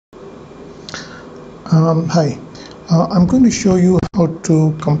Hi, I'm going to show you how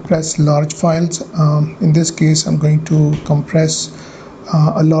to compress large files. In this case, I'm going to compress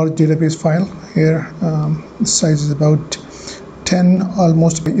a large database file here. The size is about 10,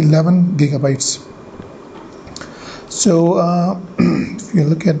 almost 11 gigabytes. So if you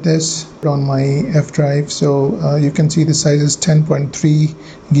look at this on my F drive, so you can see the size is 10.3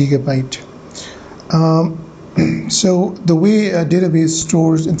 gigabyte. So the way a database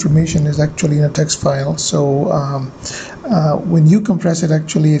stores information is actually in a text file. So when you compress it,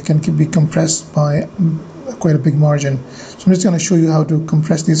 actually it can be compressed by quite a big margin. So I'm just going to show you how to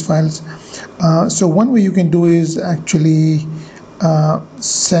compress these files. So one way you can do is actually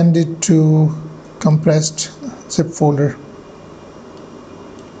send it to compressed zip folder.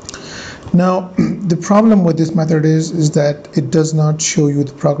 Now the problem with this method is that it does not show you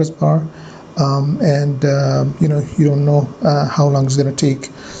the progress bar. You don't know how long it's going to take.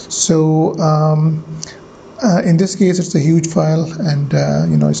 So in this case, it's a huge file, and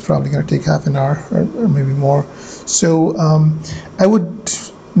it's probably going to take half an hour or maybe more. So I would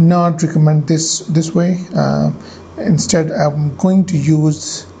not recommend this way. Instead, I'm going to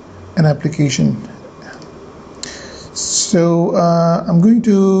use an application. So I'm going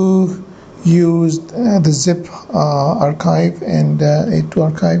to use the zip archive and A2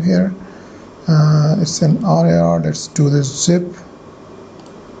 archive here. It's an RAR. Let's do the zip.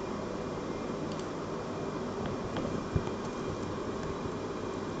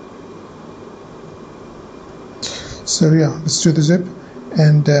 So yeah, let's do the zip,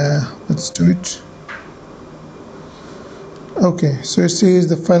 and let's do it. Okay, so it says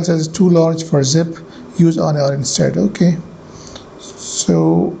the file size is too large for zip. Use RAR instead. Okay,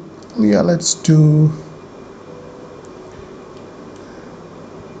 so yeah, let's do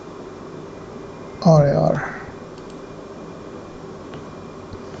RAR.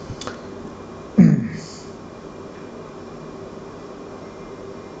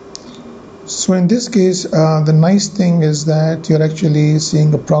 So in this case, the nice thing is that you're actually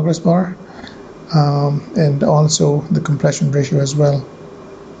seeing a progress bar and also the compression ratio as well.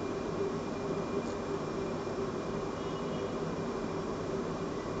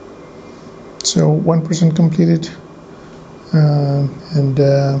 So 1% completed, and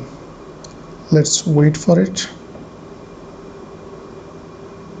let's wait for it.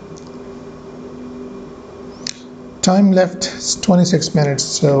 Time left is 26 minutes,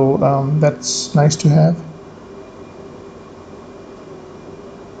 so that's nice to have.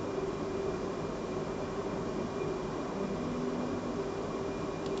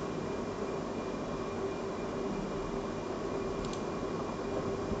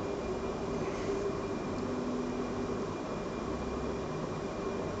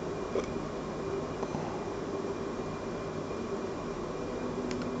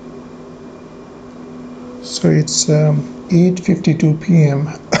 So it's 8:52 p.m.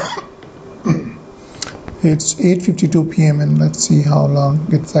 It's 8:52 p.m. and let's see how long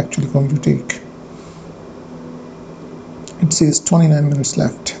it's actually going to take. It says 29 minutes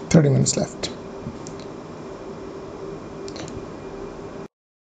left, 30 minutes left.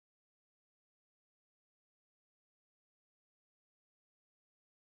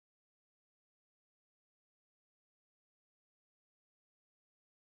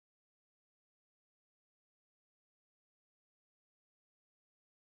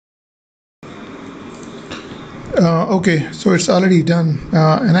 Okay, so it's already done,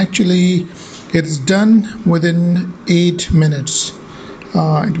 and actually it's done within 8 minutes.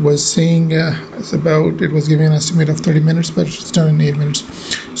 It was saying it was giving an estimate of 30 minutes, but it's done in 8 minutes.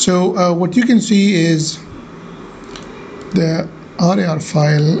 So what you can see is the RAR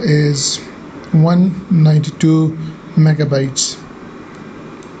file is 192 megabytes,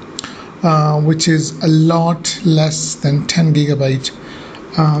 which is a lot less than 10 gigabyte.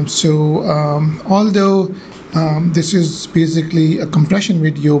 Although this is basically a compression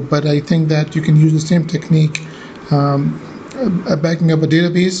video, but I think that you can use the same technique, backing up a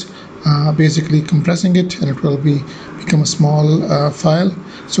database, basically compressing it, and it will become a small file.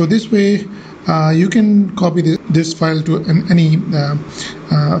 So this way you can copy this file to any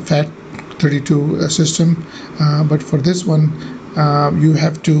FAT32 system, but for this one you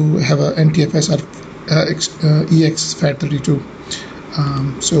have to have a NTFS EX FAT32.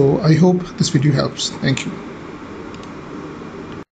 So I hope this video helps. Thank you.